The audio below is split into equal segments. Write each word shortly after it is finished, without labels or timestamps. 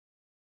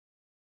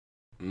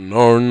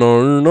No,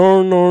 no,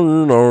 no, no,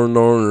 no, no,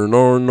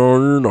 no,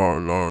 no, no,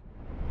 no.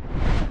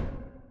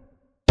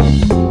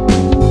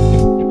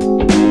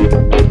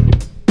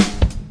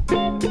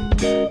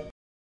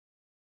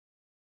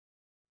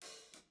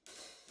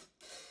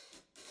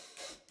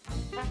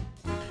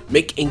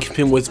 Mick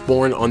Inkpen was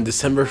born on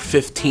December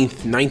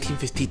 15th,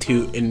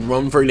 1952 in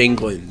Rumford,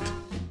 England,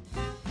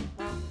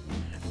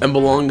 and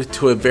belonged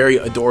to a very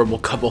adorable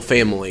couple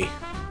family.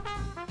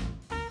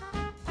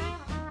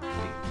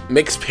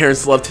 Mick's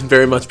parents loved him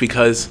very much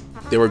because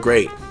they were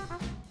great.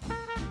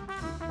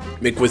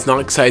 Mick was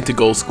not excited to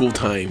go school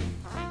time.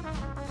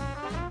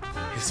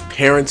 His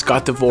parents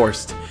got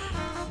divorced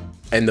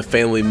and the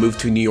family moved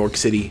to New York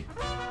City.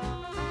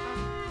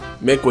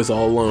 Mick was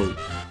all alone.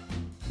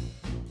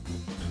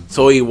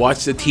 So he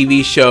watched a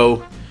TV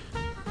show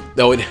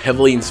that would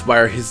heavily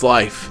inspire his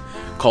life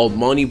called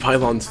Monty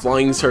Python's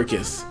Flying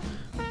Circus.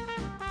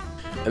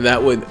 And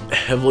that would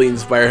heavily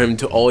inspire him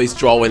to always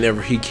draw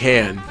whenever he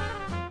can.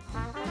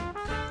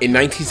 In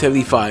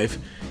 1975,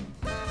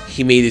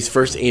 he made his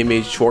first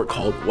animated short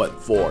called What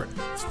For?,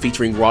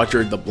 featuring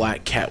Roger the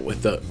Black Cat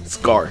with a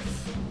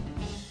scarf.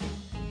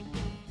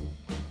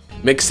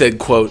 Mick said,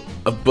 quote,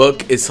 "A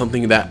book is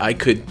something that I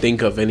could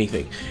think of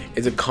anything.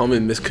 It's a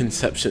common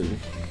misconception."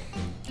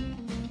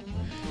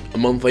 A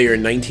month later,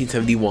 in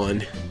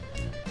 1971,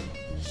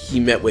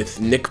 he met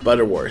with Nick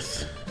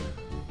Butterworth.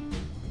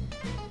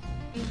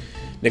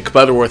 Nick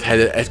Butterworth had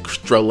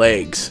extra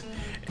legs.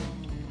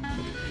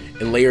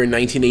 And later in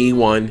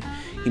 1981,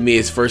 he made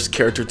his first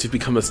character to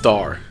become a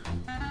star.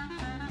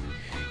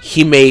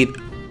 He made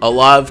a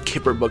lot of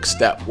Kipper books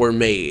that were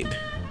made.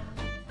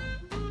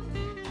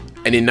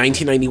 And in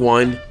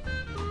 1991,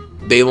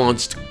 they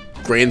launched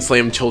Grand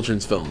Slam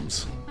children's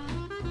films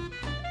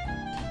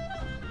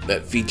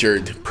that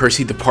featured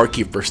Percy the Park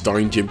Keeper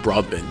starring Jim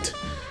Broadbent,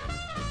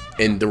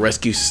 and the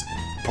Rescue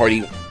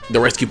Party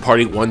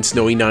One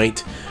Snowy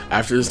Night,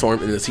 After the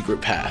Storm, and The Secret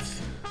Path.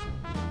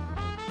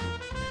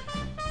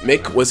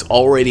 Mick was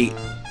already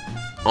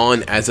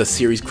on as a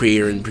series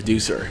creator and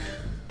producer,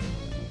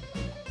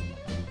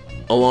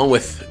 along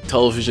with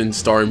television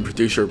star and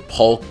producer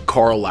Paul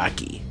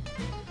Karolacki,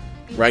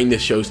 writing the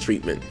show's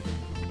treatment.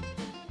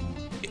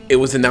 It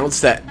was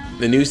announced that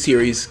the new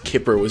series,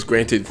 Kipper, was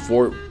granted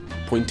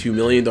 $4.2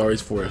 million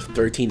for a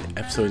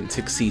 13-episode and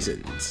 6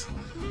 seasons.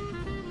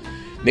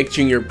 Nick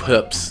Jr.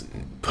 puts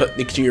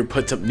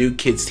up new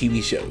kids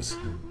TV shows,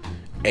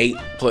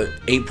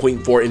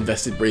 8.4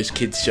 invested British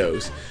kids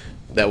shows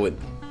that would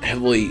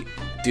heavily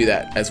do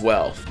that as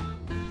well.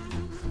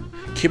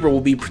 Kipper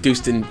will be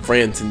produced in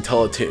France in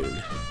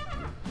Teletoon.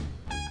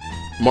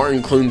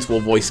 Martin Clunes will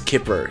voice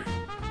Kipper,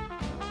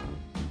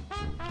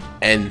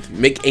 and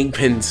Mick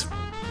Inkpen's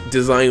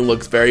design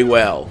looks very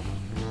well.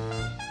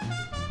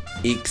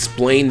 He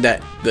explained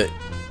that the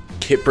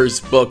Kipper's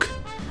book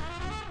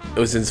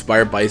was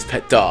inspired by his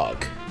pet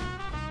dog.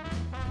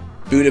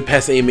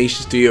 Budapest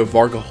animation studio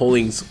Varga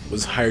Holdings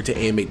was hired to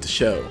animate the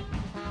show.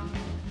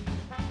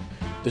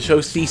 The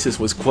show's thesis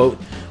was, quote,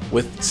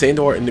 "With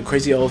Sandor and the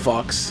Crazy Yellow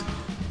Fox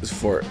was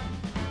for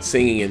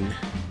singing and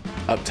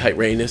uptight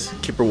readiness,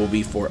 Kipper will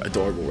be for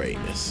adorable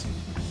readiness."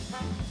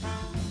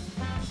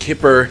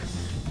 Kipper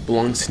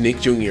belongs to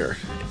Nick Jr.,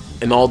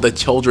 and all the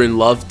children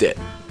loved it.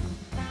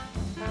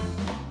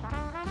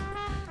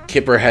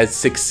 Kipper has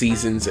 6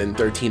 seasons and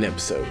 13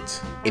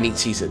 episodes in each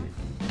season.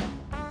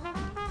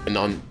 And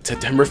on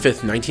September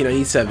 5th,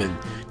 1997,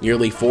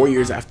 nearly 4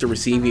 years after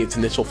receiving its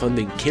initial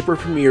funding, Kipper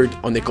premiered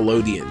on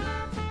Nickelodeon.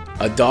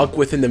 A Dog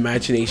with an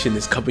Imagination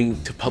is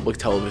coming to public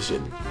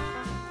television.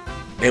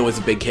 And it was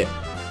a big hit.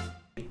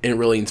 And it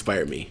really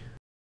inspired me.